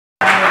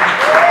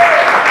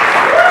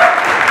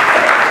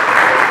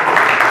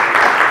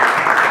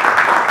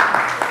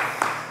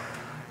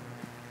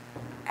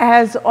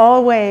As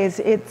always,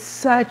 it's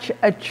such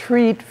a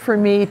treat for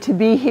me to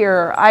be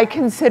here. I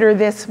consider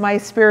this my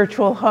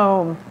spiritual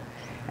home.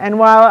 And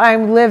while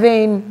I'm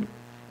living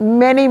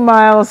many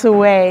miles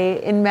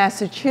away in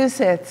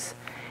Massachusetts,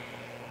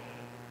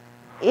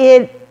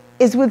 it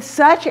is with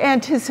such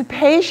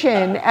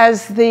anticipation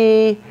as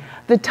the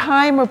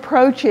time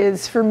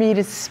approaches for me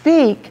to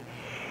speak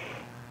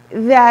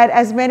that,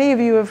 as many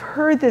of you have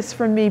heard this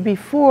from me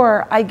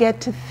before, I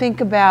get to think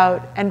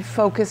about and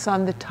focus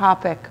on the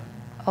topic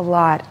a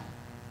lot.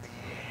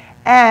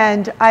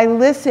 And I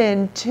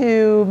listened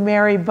to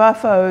Mary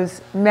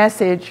Buffo's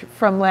message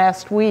from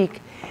last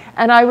week,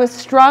 and I was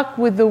struck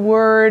with the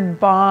word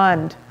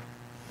bond.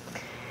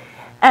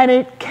 And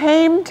it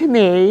came to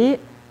me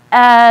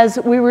as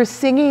we were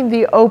singing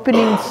the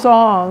opening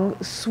song,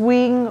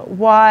 Swing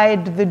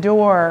Wide the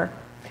Door,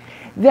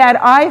 that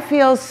I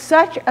feel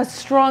such a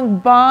strong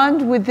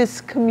bond with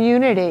this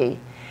community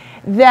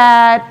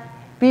that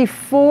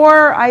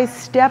before I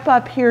step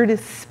up here to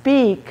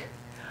speak,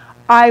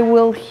 I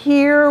will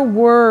hear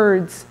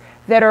words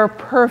that are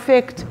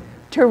perfect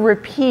to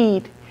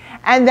repeat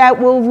and that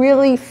will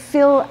really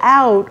fill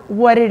out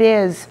what it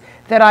is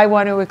that I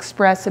want to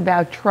express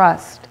about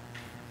trust.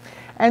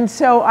 And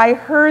so I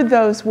heard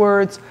those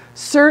words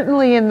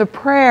certainly in the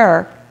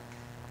prayer,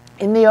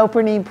 in the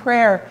opening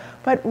prayer,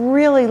 but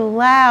really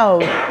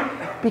loud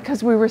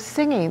because we were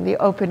singing the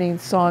opening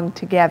song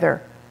together.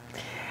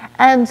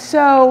 And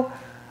so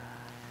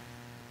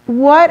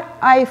what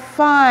I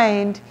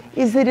find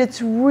is that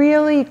it's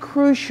really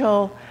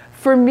crucial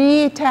for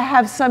me to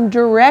have some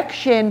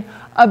direction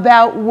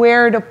about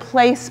where to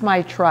place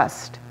my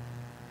trust.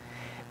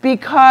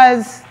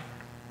 Because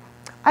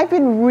I've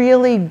been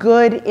really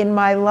good in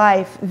my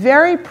life,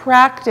 very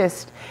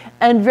practiced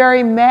and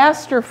very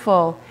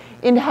masterful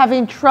in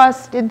having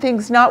trust in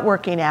things not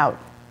working out.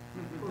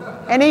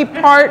 Any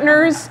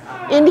partners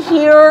in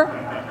here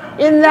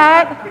in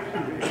that?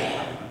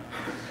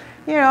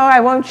 You know, I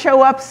won't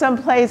show up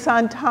someplace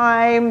on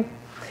time.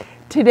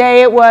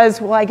 Today it was,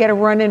 well, I get a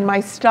run in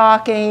my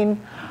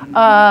stocking,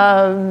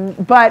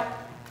 but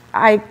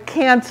I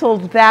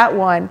canceled that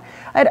one.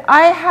 And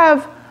I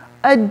have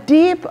a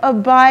deep,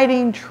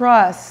 abiding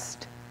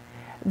trust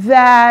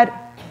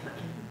that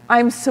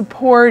I'm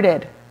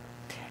supported.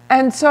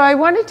 And so I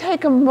want to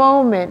take a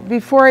moment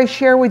before I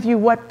share with you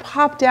what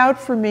popped out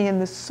for me in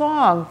the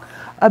song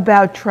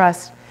about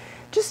trust,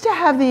 just to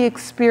have the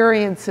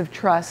experience of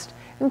trust.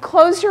 And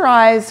close your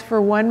eyes for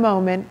one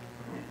moment.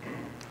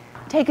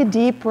 Take a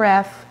deep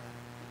breath,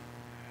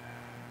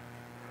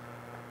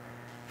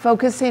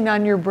 focusing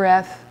on your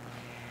breath.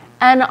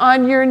 And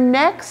on your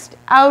next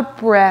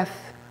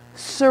out-breath,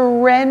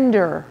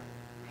 surrender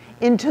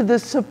into the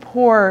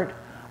support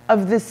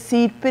of the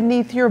seat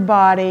beneath your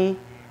body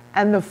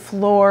and the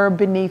floor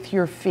beneath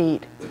your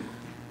feet.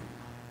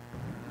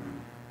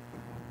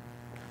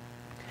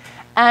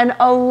 And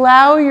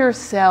allow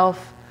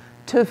yourself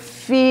to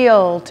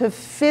feel, to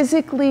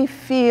physically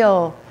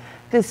feel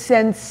the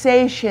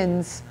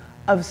sensations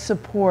of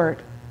support.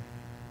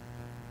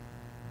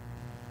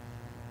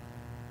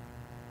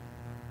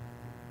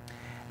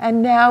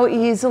 And now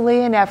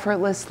easily and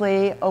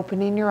effortlessly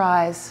opening your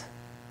eyes.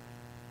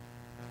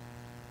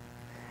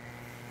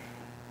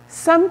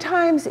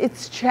 Sometimes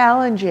it's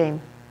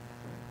challenging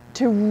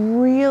to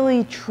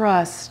really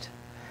trust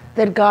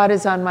that God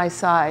is on my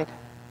side,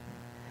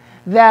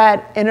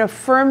 that an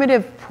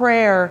affirmative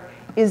prayer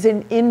is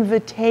an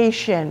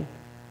invitation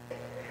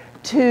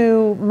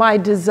to my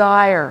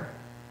desire,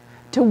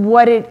 to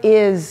what it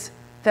is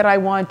that I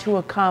want to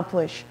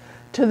accomplish,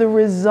 to the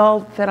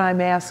result that I'm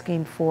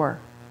asking for.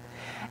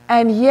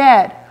 And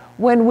yet,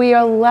 when we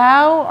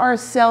allow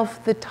ourselves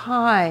the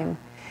time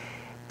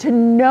to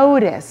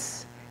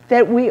notice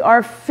that we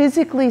are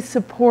physically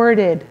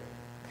supported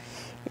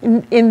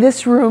in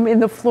this room, in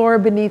the floor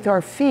beneath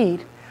our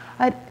feet,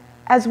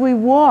 as we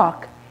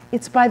walk,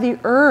 it's by the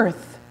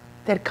earth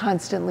that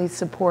constantly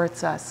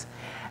supports us.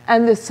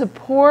 And the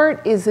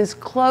support is as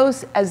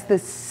close as the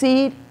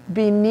seat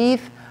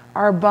beneath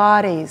our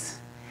bodies.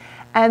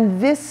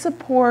 And this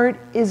support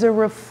is a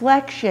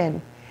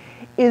reflection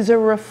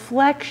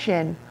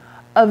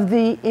of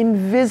the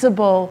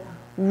invisible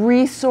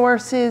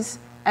resources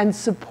and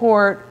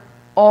support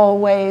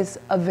always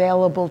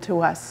available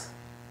to us.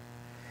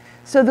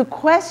 So the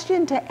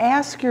question to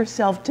ask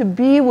yourself, to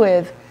be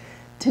with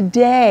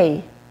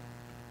today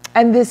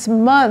and this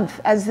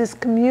month as this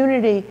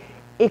community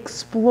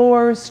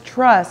explores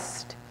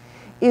trust,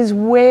 is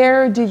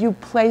where do you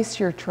place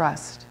your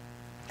trust?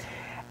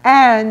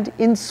 And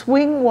in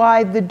Swing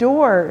Wide the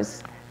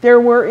Doors, there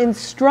were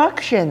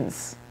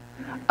instructions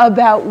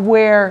about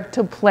where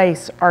to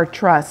place our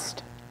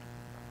trust.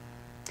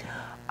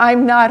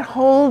 I'm not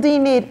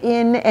holding it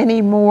in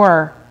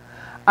anymore.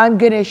 I'm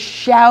going to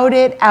shout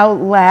it out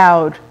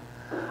loud.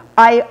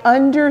 I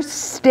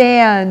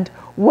understand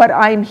what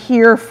I'm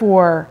here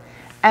for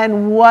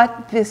and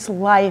what this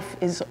life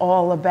is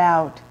all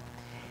about.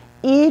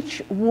 Each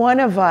one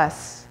of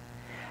us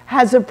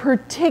has a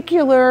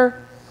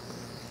particular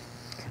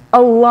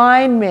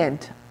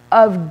alignment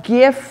of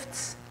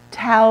gifts,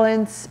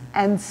 talents,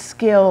 and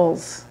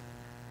skills.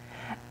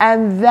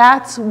 And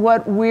that's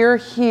what we're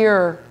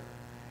here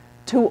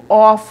to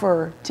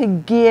offer, to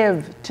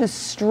give, to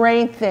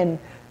strengthen,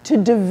 to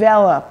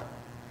develop.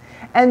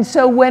 And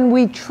so when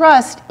we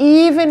trust,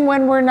 even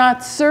when we're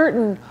not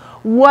certain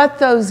what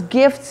those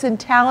gifts and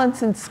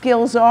talents and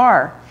skills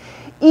are,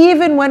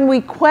 even when we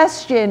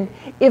question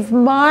if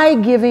my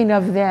giving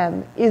of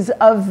them is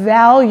of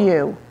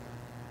value,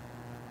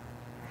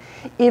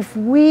 if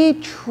we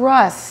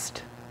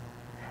trust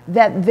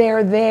that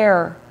they're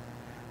there,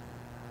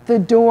 the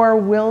door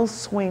will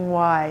swing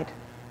wide.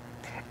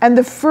 And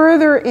the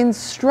further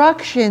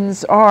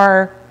instructions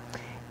are,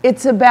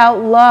 it's about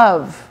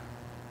love.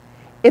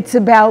 It's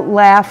about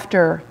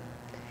laughter.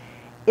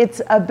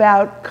 It's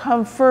about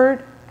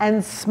comfort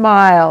and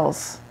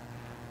smiles.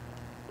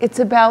 It's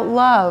about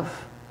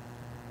love.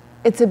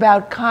 It's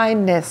about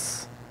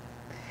kindness.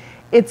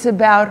 It's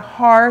about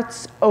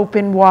hearts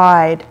open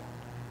wide.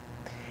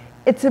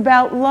 It's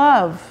about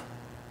love.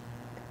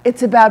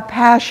 It's about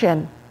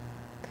passion.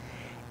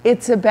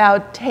 It's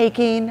about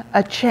taking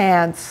a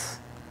chance.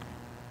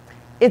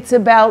 It's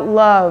about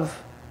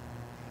love.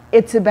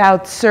 It's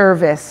about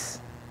service.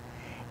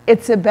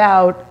 It's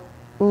about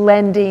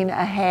lending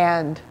a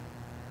hand.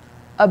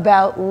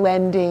 About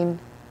lending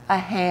a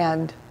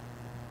hand.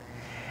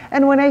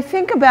 And when I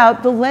think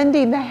about the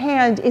lending the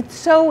hand, it's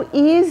so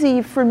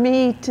easy for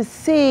me to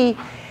see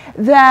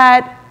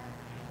that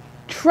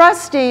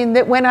trusting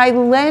that when I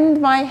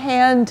lend my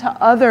hand to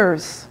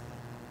others,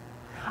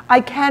 I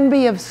can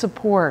be of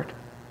support.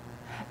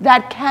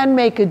 That can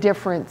make a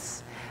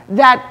difference.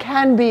 That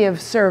can be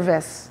of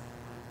service.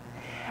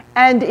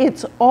 And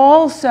it's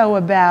also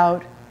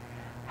about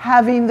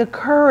having the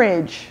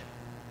courage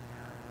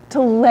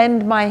to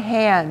lend my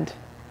hand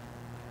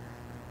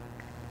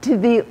to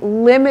the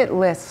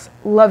limitless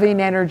loving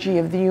energy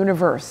of the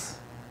universe.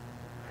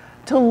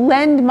 To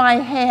lend my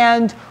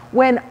hand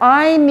when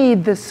I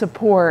need the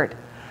support.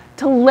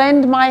 To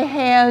lend my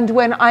hand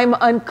when I'm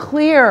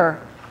unclear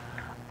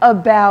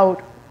about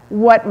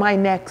what my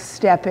next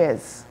step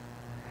is.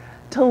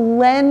 To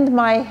lend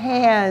my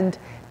hand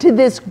to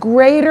this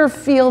greater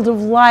field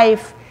of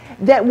life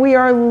that we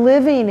are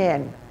living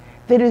in,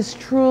 that is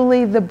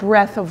truly the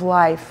breath of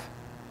life.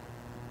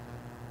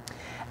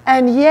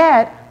 And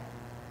yet,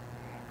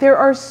 there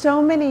are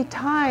so many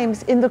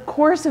times in the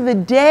course of a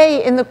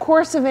day, in the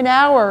course of an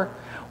hour,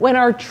 when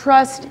our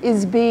trust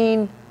is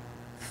being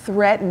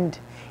threatened,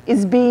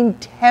 is being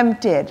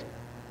tempted,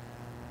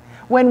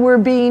 when we're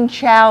being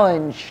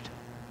challenged.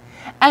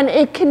 And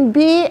it can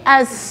be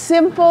as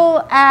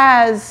simple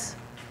as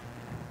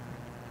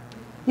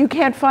you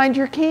can't find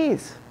your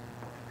keys.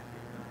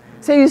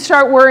 So you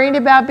start worrying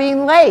about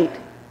being late.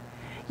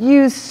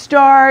 You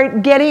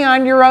start getting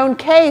on your own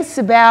case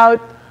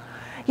about,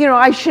 you know,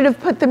 I should have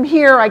put them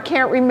here, I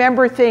can't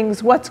remember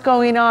things, what's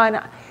going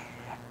on.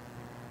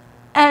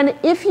 And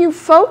if you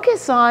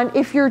focus on,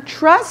 if your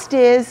trust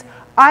is,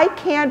 I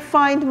can't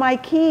find my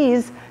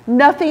keys,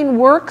 nothing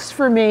works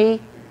for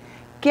me,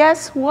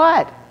 guess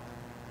what?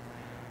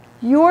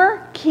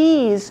 Your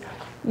keys,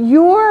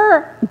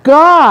 your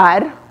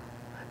God,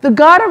 the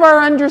God of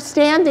our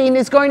understanding,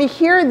 is going to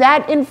hear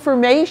that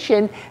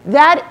information,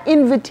 that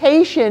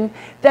invitation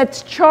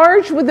that's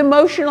charged with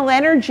emotional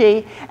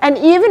energy, and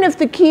even if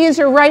the keys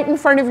are right in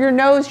front of your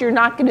nose, you're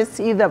not going to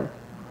see them.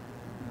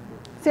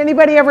 Has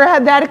anybody ever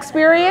had that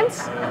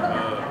experience?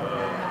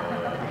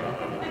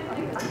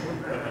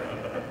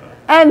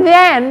 And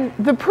then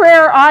the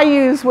prayer I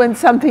use when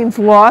something's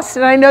lost,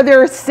 and I know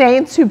there are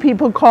saints who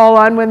people call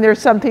on when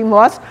there's something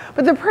lost,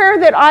 but the prayer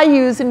that I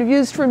use and have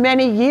used for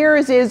many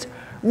years is,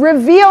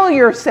 reveal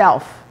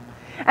yourself.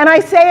 And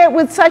I say it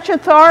with such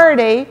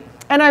authority,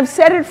 and I've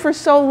said it for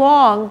so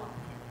long,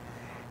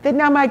 that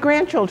now my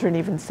grandchildren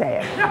even say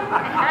it.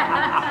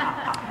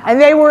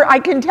 And they were, I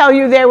can tell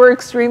you, they were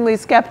extremely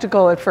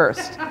skeptical at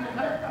first.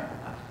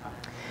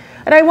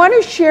 And I want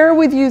to share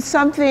with you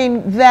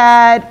something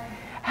that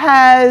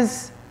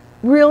has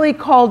really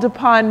called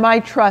upon my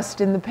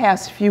trust in the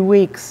past few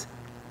weeks.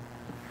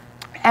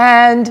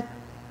 And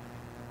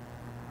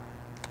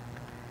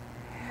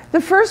the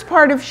first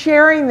part of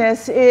sharing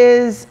this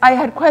is, I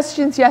had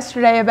questions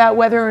yesterday about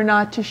whether or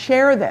not to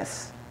share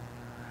this.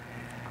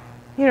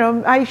 You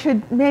know, I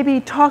should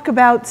maybe talk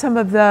about some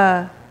of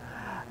the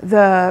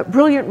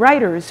brilliant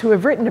writers who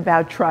have written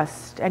about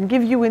trust and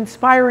give you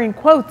inspiring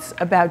quotes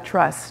about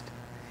trust.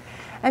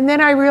 And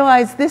then I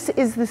realized this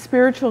is the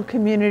spiritual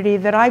community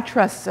that I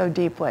trust so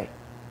deeply.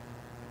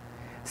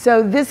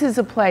 So this is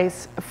a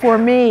place for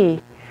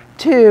me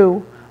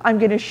to, I'm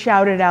going to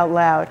shout it out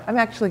loud. I'm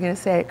actually going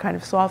to say it kind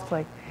of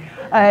softly.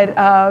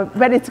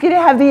 But it's going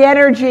to have the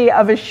energy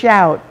of a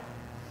shout.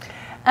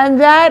 And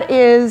that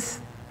is,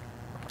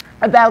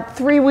 about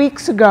 3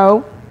 weeks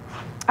ago,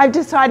 I've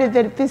decided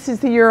that this is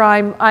the year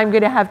I'm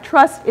going to have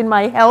trust in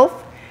my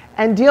health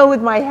and deal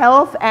with my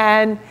health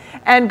and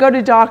go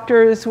to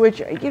doctors, which,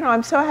 you know,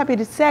 I'm so happy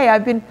to say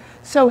I've been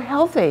so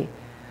healthy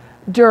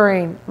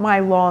during my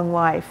long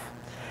life.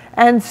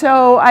 And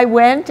so I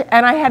went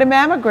and I had a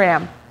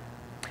mammogram.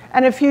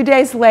 And a few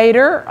days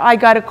later, I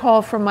got a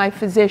call from my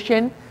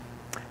physician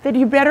that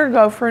you better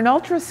go for an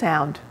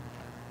ultrasound.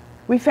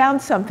 We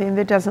found something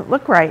that doesn't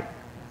look right.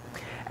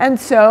 And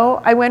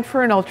so I went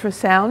for an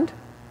ultrasound.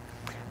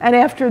 And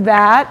after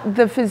that,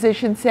 the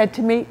physician said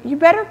to me, you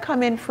better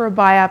come in for a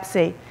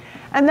biopsy.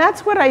 And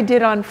that's what I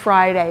did on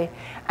Friday.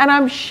 And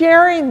I'm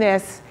sharing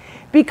this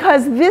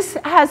because this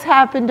has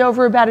happened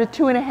over about a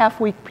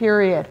 2.5-week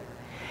period.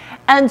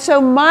 And so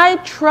my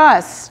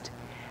trust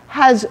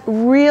has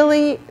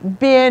really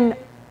been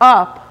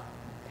up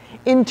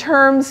in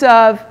terms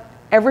of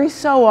every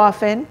so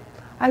often,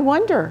 I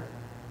wonder,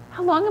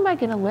 how long am I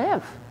going to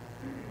live?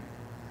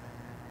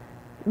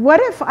 What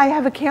if I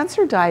have a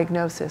cancer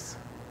diagnosis?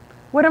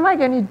 What am I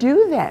going to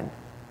do then?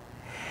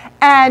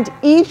 And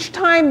each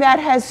time that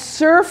has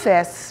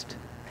surfaced,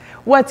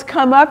 what's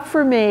come up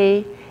for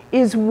me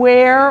is,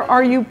 where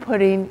are you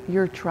putting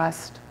your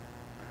trust?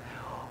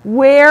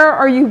 Where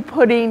are you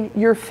putting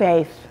your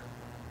faith?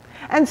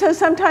 And so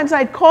sometimes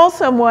I'd call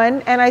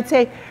someone and I'd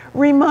say,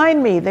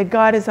 remind me that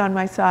God is on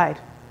my side.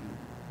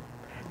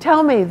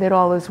 Tell me that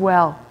all is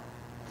well.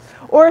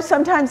 Or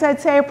sometimes I'd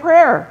say a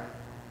prayer.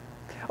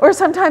 Or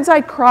sometimes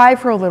I'd cry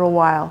for a little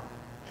while.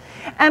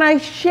 And I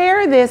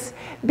share this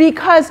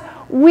because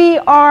we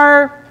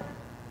are,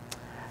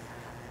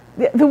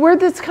 the word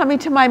that's coming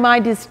to my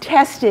mind is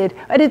tested,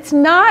 but it's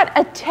not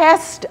a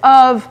test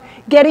of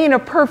getting a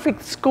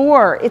perfect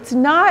score. It's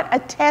not a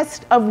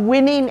test of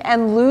winning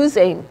and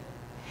losing.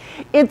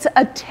 It's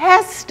a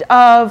test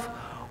of,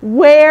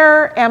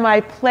 where am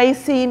I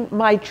placing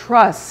my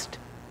trust?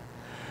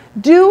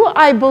 Do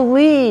I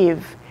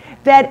believe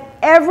that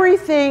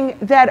everything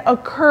that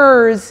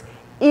occurs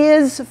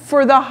is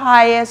for the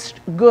highest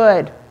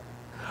good?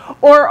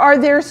 Or are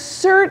there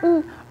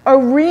certain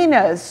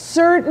arenas,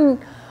 certain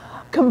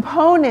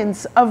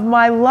components of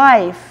my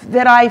life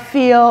that I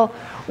feel,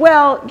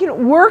 well,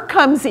 work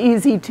comes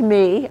easy to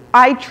me,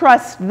 I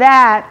trust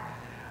that,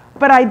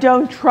 but I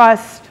don't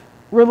trust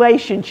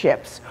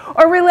relationships.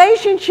 Or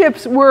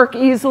relationships work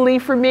easily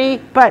for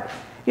me, but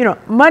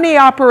money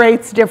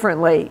operates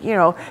differently.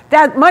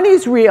 That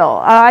money's real.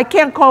 I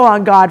can't call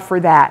on God for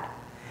that.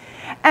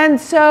 And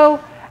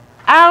so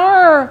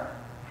our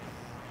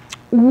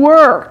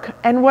work,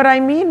 and what I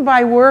mean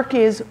by work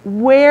is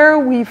where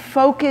we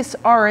focus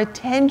our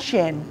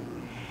attention,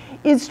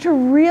 is to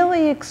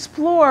really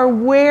explore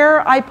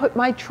where I put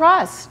my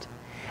trust.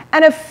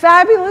 And a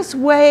fabulous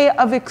way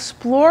of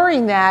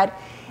exploring that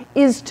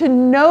is to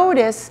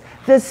notice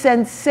the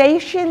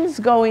sensations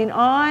going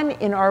on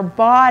in our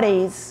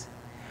bodies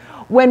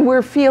when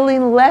we're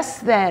feeling less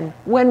than,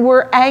 when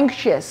we're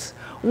anxious,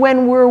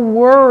 when we're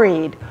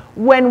worried,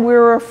 when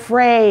we're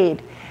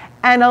afraid,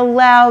 and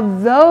allow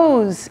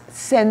those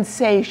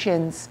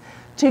sensations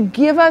to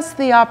give us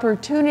the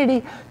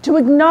opportunity to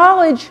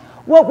acknowledge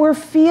what we're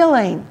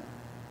feeling,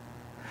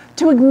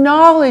 to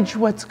acknowledge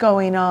what's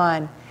going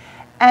on,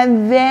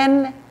 and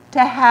then to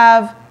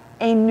have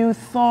a new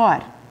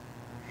thought,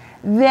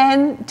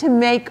 then to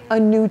make a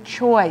new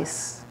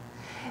choice,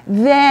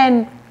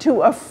 then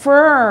to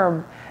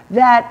affirm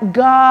that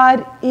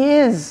God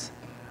is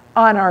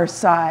on our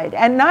side.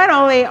 And not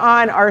only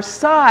on our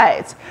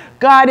sides,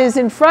 God is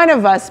in front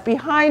of us,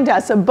 behind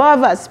us,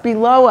 above us,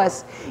 below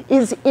us,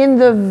 is in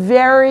the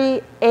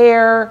very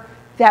air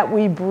that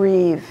we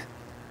breathe.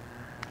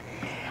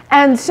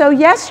 And so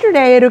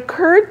yesterday it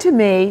occurred to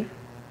me,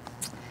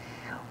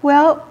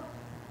 well,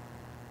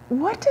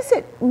 what does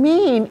it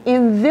mean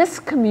in this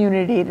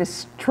community to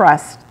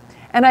trust?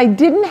 And I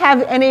didn't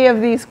have any of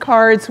these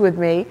cards with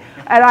me,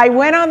 and I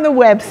went on the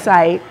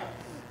website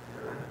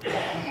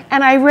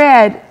and I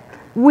read,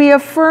 we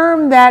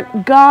affirm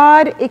that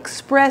God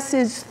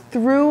expresses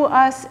through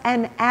us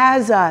and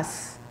as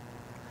us.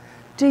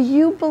 Do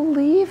you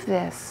believe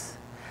this?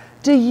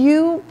 Do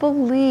you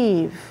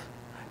believe,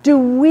 do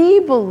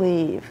we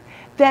believe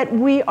that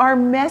we are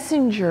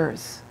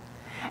messengers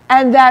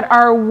and that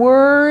our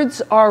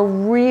words are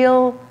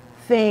real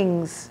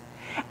things,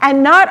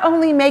 and not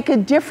only make a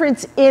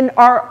difference in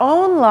our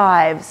own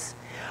lives,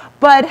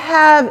 but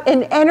have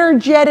an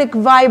energetic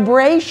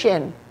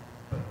vibration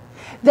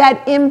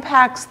that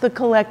impacts the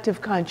collective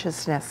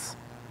consciousness?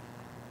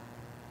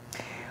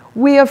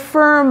 We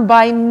affirm,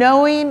 by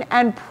knowing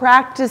and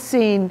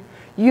practicing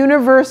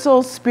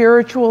universal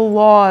spiritual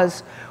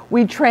laws,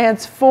 we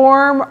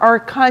transform our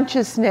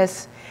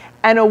consciousness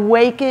and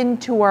awaken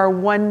to our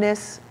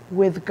oneness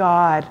with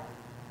God.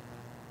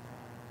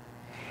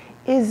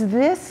 Is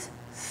this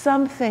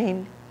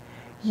something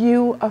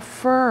you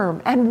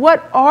affirm? And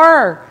what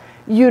are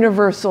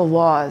universal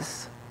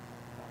laws?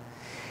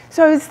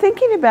 So I was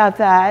thinking about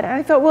that, and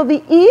I thought, well,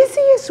 the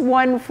easiest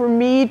one for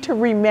me to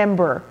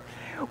remember,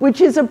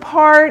 which is a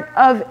part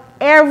of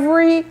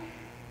every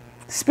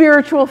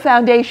spiritual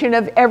foundation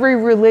of every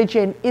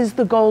religion, is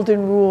the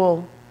golden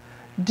rule.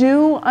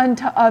 Do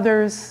unto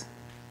others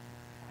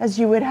as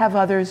you would have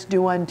others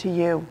do unto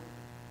you.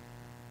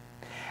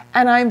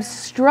 And I'm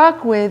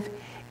struck with,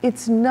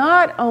 it's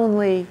not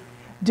only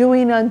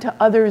doing unto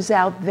others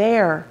out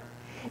there,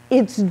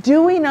 It's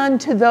doing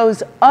unto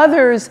those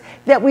others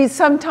that we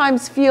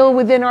sometimes feel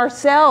within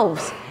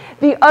ourselves,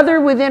 the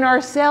other within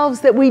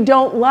ourselves that we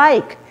don't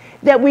like,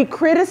 that we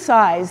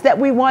criticize, that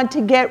we want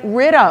to get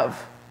rid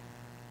of.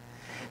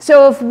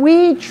 So if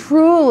we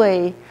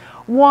truly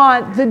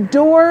want the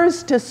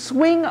doors to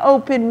swing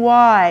open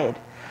wide,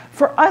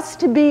 for us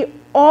to be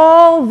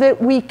all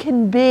that we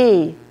can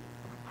be,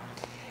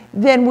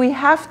 then we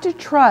have to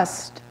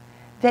trust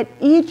that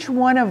each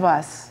one of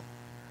us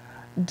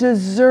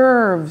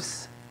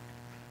deserves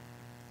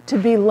to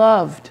be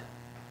loved.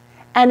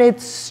 And it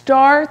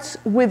starts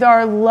with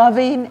our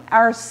loving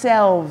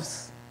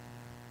ourselves.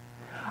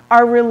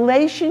 Our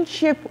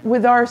relationship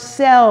with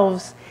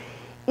ourselves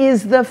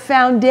is the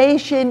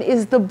foundation,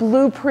 is the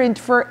blueprint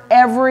for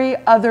every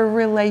other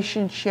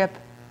relationship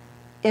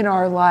in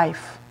our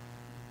life.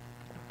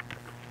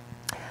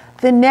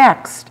 The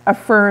next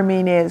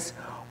affirming is,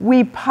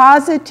 we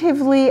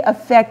positively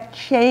affect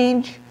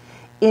change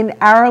in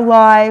our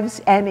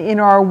lives and in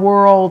our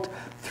world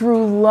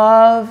through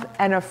love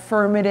and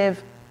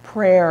affirmative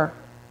prayer.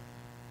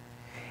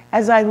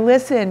 As I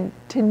listened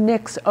to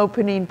Nick's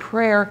opening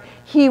prayer,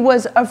 he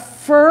was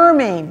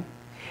affirming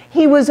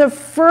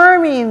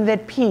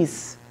that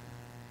peace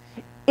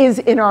is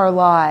in our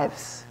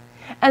lives.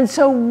 And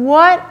so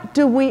what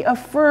do we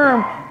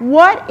affirm?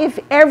 What if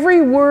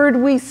every word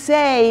we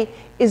say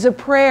is a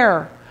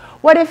prayer?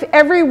 What if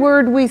every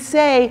word we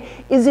say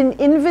is an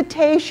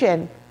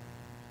invitation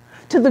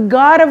to the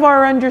God of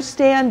our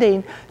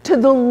understanding, to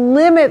the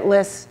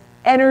limitless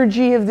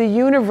energy of the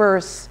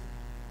universe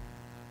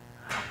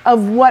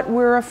of what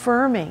we're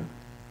affirming?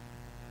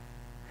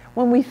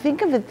 When we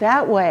think of it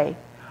that way,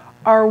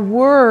 our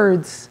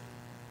words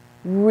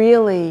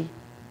really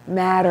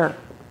matter.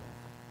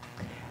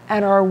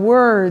 And our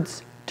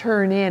words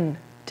turn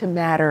into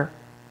matter.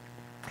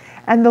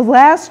 And the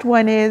last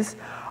one is,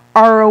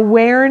 our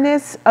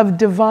awareness of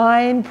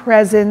divine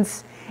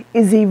presence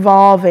is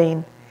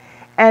evolving,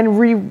 and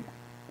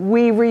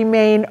we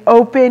remain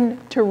open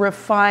to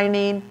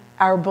refining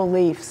our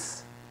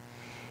beliefs.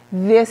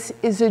 This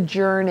is a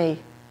journey.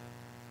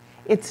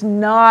 It's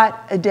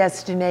not a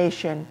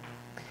destination.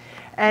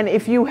 And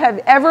if you have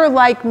ever,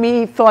 like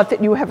me, thought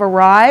that you have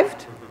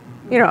arrived,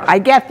 I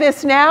get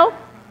this now,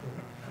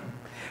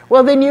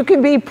 well, then you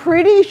can be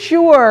pretty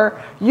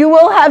sure you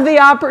will have the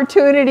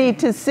opportunity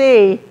to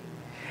see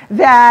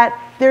that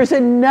there's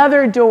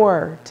another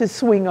door to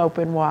swing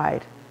open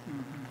wide.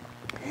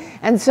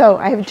 And so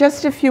I have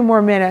just a few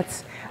more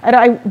minutes.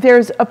 And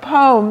there's a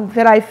poem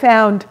that I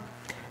found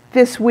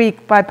this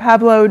week by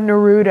Pablo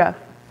Neruda.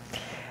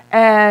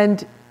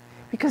 And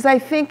because I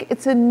think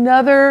it's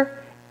another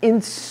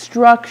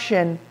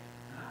instruction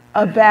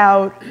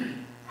about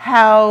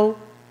how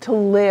to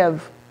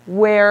live,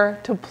 where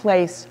to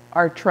place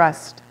our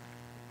trust.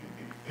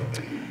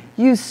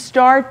 You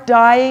start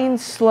dying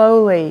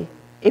slowly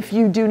if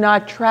you do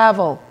not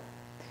travel,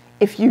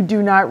 if you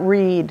do not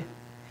read,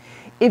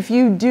 if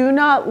you do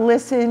not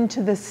listen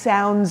to the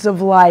sounds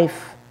of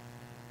life,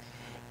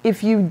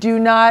 if you do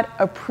not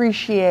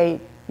appreciate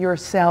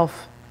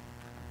yourself.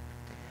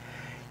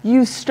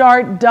 You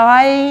start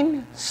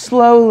dying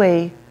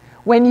slowly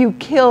when you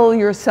kill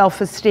your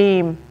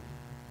self-esteem,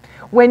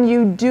 when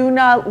you do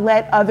not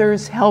let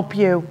others help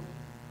you.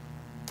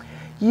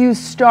 You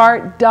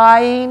start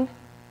dying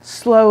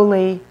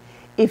slowly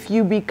if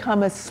you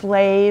become a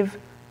slave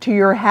to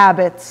your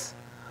habits,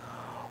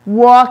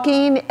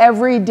 walking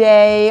every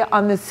day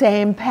on the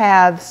same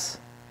paths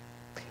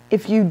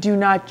if you do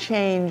not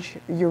change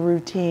your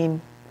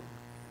routine,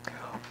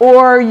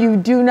 or you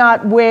do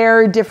not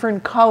wear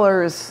different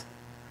colors,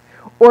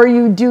 or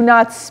you do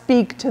not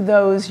speak to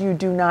those you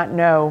do not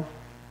know.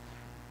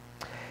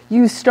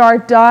 You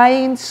start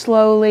dying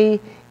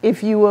slowly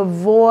if you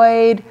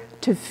avoid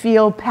to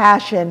feel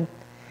passion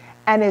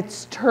and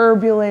its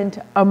turbulent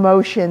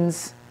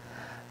emotions,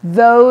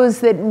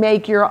 those that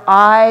make your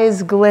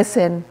eyes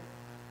glisten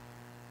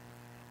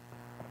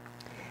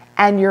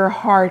and your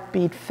heart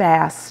beat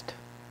fast.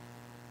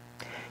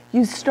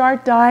 You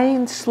start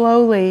dying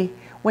slowly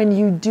when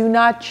you do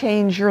not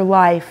change your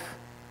life,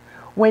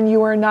 when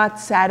you are not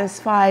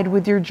satisfied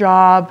with your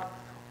job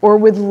or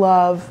with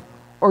love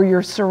or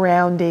your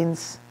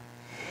surroundings.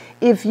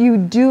 If you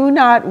do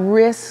not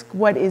risk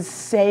what is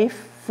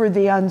safe for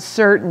the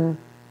uncertain,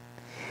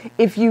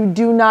 if you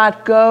do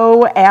not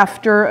go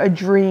after a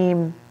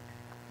dream,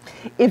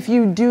 if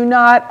you do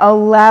not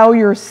allow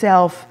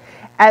yourself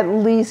at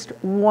least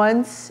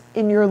once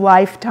in your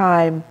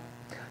lifetime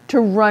to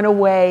run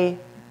away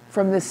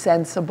from the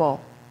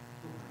sensible.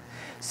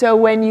 So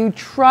when you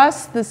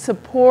trust the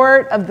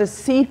support of the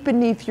seat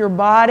beneath your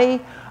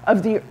body,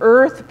 of the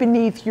earth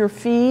beneath your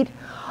feet,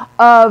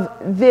 of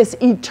this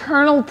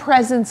eternal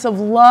presence of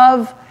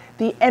love,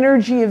 the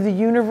energy of the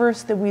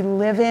universe that we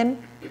live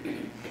in,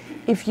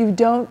 if you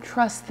don't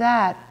trust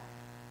that,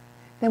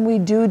 then we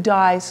do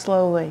die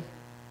slowly.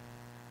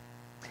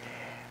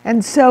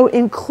 And so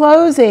in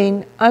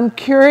closing, I'm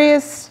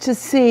curious to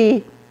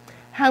see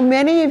how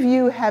many of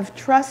you have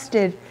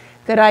trusted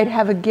that I'd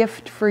have a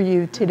gift for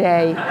you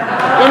today in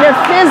a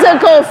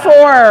physical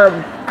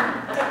form.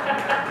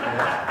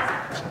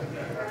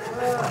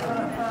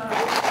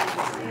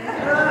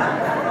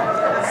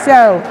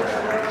 So,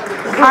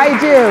 I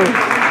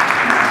do.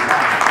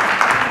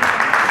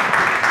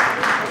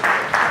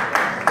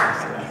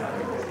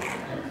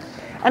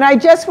 And I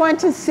just want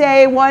to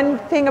say one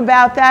thing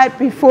about that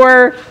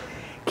before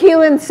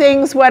Keelan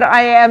sings what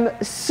I am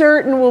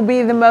certain will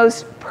be the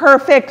most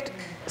perfect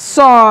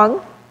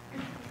song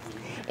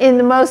in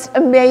the most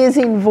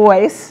amazing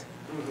voice.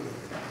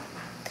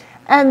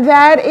 And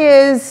that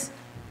is,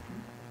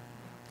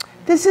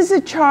 this is a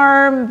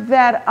charm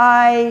that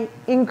I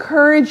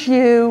encourage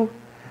you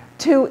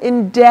to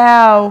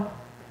endow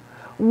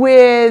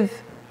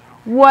with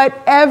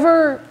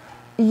whatever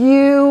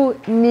you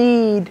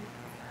need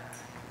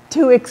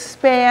to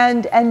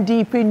expand and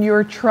deepen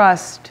your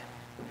trust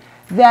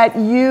that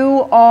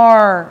you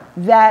are,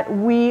 that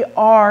we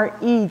are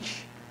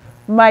each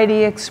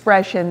mighty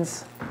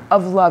expressions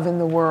of love in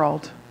the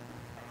world.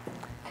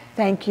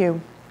 Thank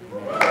you.